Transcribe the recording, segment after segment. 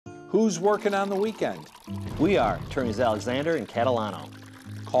Who's working on the weekend? We are, attorneys Alexander and Catalano.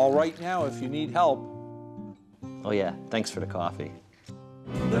 Call right now if you need help. Oh yeah, thanks for the coffee.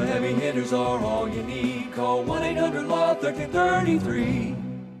 The heavy hitters are all you need. Call 1-800-LAW-1333.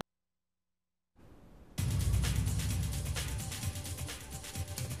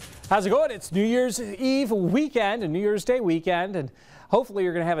 How's it going? It's New Year's Eve weekend and New Year's Day weekend, and hopefully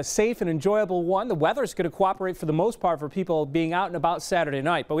you're going to have a safe and enjoyable one. The weather's going to cooperate for the most part for people being out and about Saturday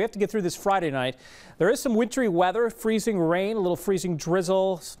night, but we have to get through this Friday night. There is some wintry weather, freezing rain, a little freezing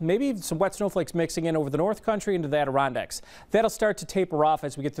drizzle, maybe some wet snowflakes mixing in over the North Country into the Adirondacks. That'll start to taper off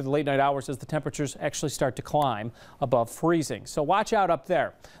as we get through the late night hours as the temperatures actually start to climb above freezing. So watch out up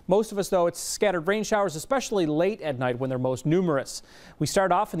there. Most of us, though, it's scattered rain showers, especially late at night when they're most numerous. We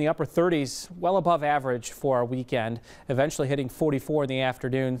start off in the upper 30s, well above average for our weekend, eventually hitting 44 in the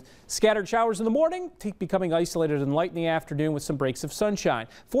afternoon. Scattered showers in the morning, becoming isolated and light in the afternoon with some breaks of sunshine.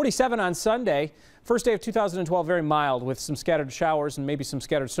 47 on Sunday. First day of 2012, very mild with some scattered showers and maybe some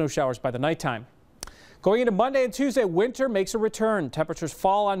scattered snow showers by the nighttime. Going into Monday and Tuesday, winter makes a return. Temperatures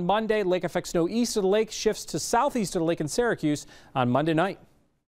fall on Monday. Lake effect snow east of the lake shifts to southeast of the lake in Syracuse on Monday night.